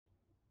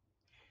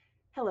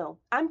Hello,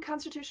 I'm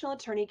constitutional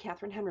attorney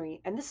Catherine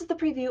Henry, and this is the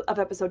preview of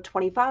episode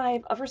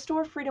 25 of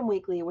Restore Freedom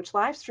Weekly, which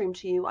live streamed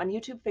to you on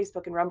YouTube,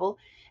 Facebook, and Rumble,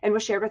 and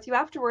was shared with you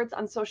afterwards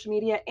on social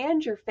media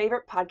and your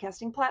favorite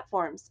podcasting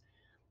platforms.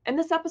 In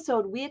this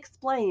episode, we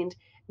explained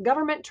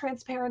government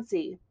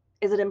transparency.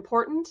 Is it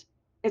important?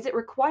 Is it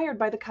required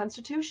by the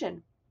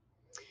Constitution?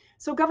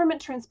 So, government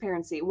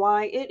transparency,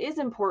 why it is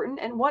important,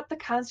 and what the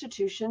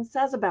Constitution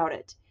says about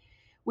it.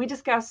 We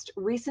discussed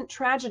recent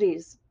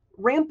tragedies,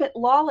 rampant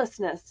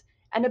lawlessness,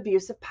 and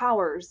abuse of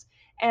powers,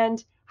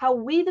 and how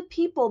we the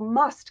people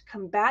must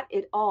combat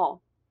it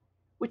all.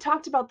 We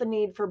talked about the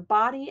need for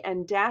body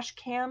and dash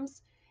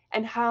cams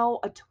and how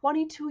a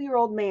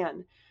 22-year-old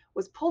man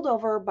was pulled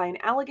over by an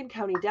Allegan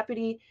County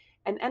deputy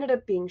and ended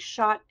up being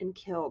shot and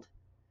killed.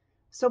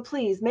 So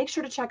please make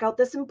sure to check out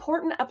this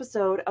important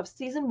episode of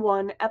Season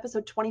 1,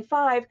 Episode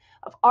 25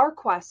 of our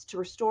quest to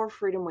restore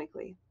Freedom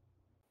Weekly.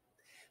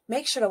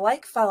 Make sure to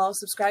like, follow,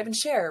 subscribe, and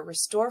share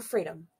Restore Freedom.